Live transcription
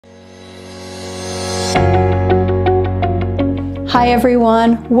Hi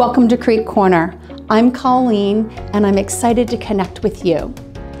everyone, welcome to Creek Corner. I'm Colleen and I'm excited to connect with you.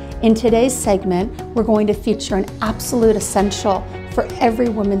 In today's segment, we're going to feature an absolute essential for every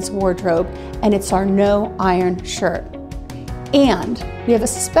woman's wardrobe, and it's our no iron shirt. And we have a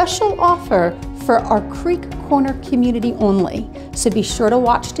special offer for our Creek Corner community only, so be sure to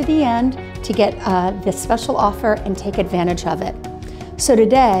watch to the end to get this special offer and take advantage of it. So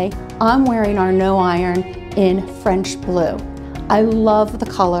today, I'm wearing our no iron in French blue. I love the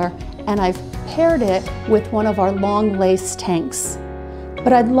color, and I've paired it with one of our long lace tanks.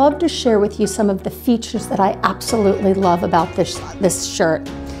 But I'd love to share with you some of the features that I absolutely love about this shirt,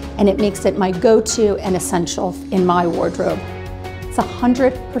 and it makes it my go-to and essential in my wardrobe. It's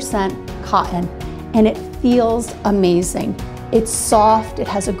 100% cotton, and it feels amazing. It's soft, it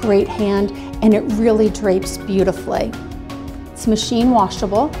has a great hand, and it really drapes beautifully. It's machine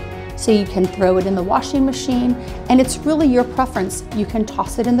washable, so you can throw it in the washing machine, and it's really your preference. You can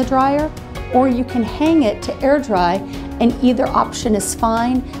toss it in the dryer, or you can hang it to air dry, and either option is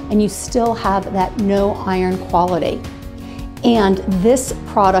fine, and you still have that no iron quality. And this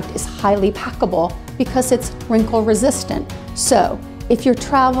product is highly packable because it's wrinkle resistant. So if you're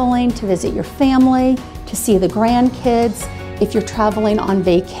traveling to visit your family, to see the grandkids, if you're traveling on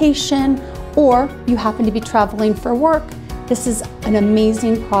vacation, or you happen to be traveling for work, this is an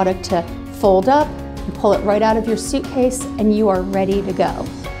amazing product to fold up, and pull it right out of your suitcase, and you are ready to go.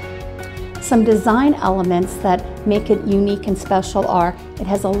 Some design elements that make it unique and special are, it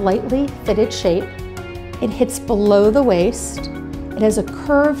has a lightly fitted shape, it hits below the waist, it has a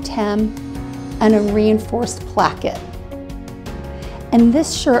curved hem, and a reinforced placket. And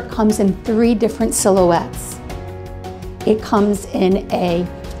this shirt comes in 3 different silhouettes. It comes in a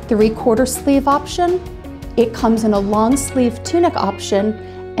 3/4 sleeve option, it comes in a long sleeve tunic option,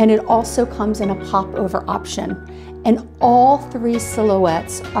 and it also comes in a pop over option. And all 3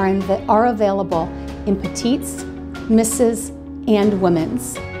 silhouettes are available in petites, misses, and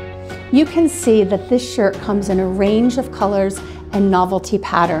women's. You can see that this shirt comes in a range of colors and novelty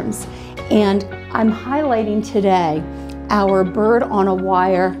patterns. And I'm highlighting today our bird on a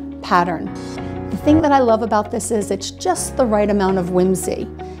wire pattern. The thing that I love about this is it's just the right amount of whimsy.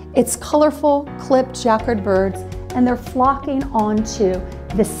 It's colorful, clipped, jacquard birds, and they're flocking onto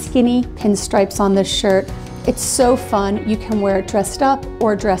the skinny pinstripes on this shirt. It's so fun. You can wear it dressed up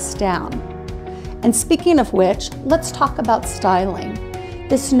or dressed down. And speaking of which, let's talk about styling.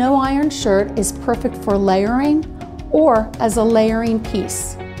 This no iron shirt is perfect for layering or as a layering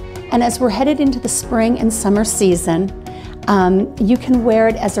piece. And as we're headed into the spring and summer season, you can wear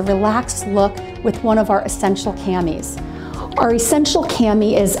it as a relaxed look with one of our essential camis. Our essential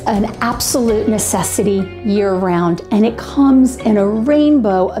cami is an absolute necessity year-round, and it comes in a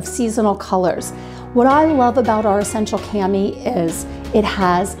rainbow of seasonal colors. What I love about our essential cami is it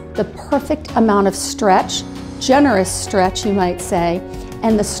has the perfect amount of stretch, generous stretch you might say,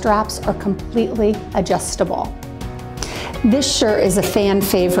 and the straps are completely adjustable. This shirt is a fan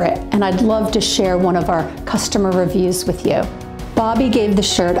favorite, and I'd love to share one of our customer reviews with you. Bobby gave the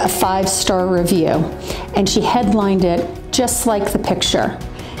shirt a 5-star review, and she headlined it just like the picture.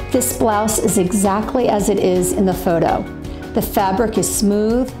 This blouse is exactly as it is in the photo. The fabric is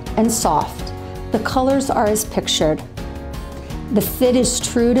smooth and soft. The colors are as pictured. The fit is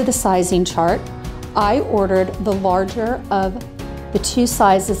true to the sizing chart. I ordered the larger of the 2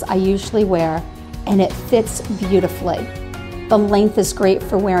 sizes I usually wear, and it fits beautifully. The length is great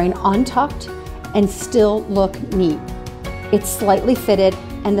for wearing untucked and still look neat. It's slightly fitted,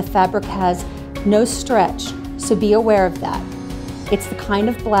 and the fabric has no stretch, so be aware of that. It's the kind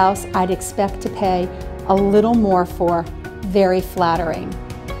of blouse I'd expect to pay a little more for. Very flattering.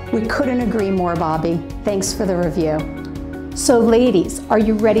 We couldn't agree more, Bobby. Thanks for the review. So ladies, are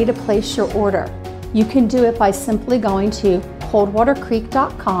you ready to place your order? You can do it by simply going to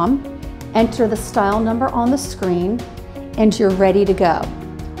coldwatercreek.com, enter the style number on the screen, and you're ready to go.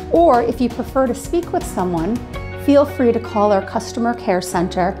 Or if you prefer to speak with someone, feel free to call our customer care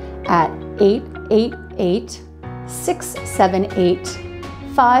center at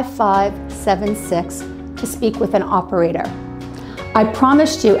 888-678-5576 to speak with an operator. I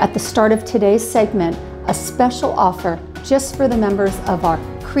promised you at the start of today's segment a special offer just for the members of our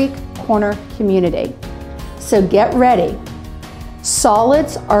Creek Corner community. So get ready.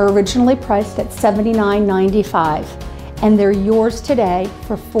 Solids are originally priced at $79.95, and they're yours today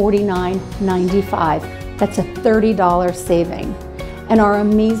for $49.95. That's a $30 saving. And our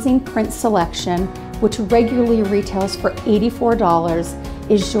amazing print selection, which regularly retails for $84,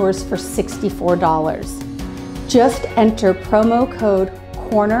 is yours for $64. Just enter promo code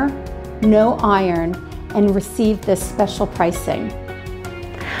CORNER no iron, and receive this special pricing.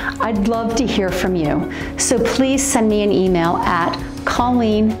 I'd love to hear from you, so please send me an email at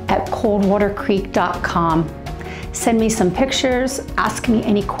colleen@coldwatercreek.com. Send me some pictures, ask me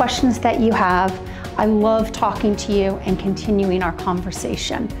any questions that you have. I love talking to you and continuing our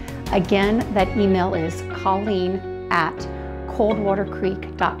conversation. Again, that email is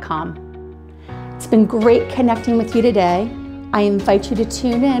colleen@coldwatercreek.com. It's been great connecting with you today. I invite you to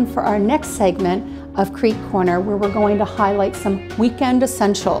tune in for our next segment of Creek Corner, where we're going to highlight some weekend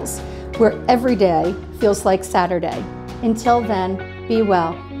essentials, where every day feels like Saturday. Until then, be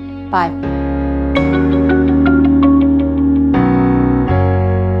well. Bye.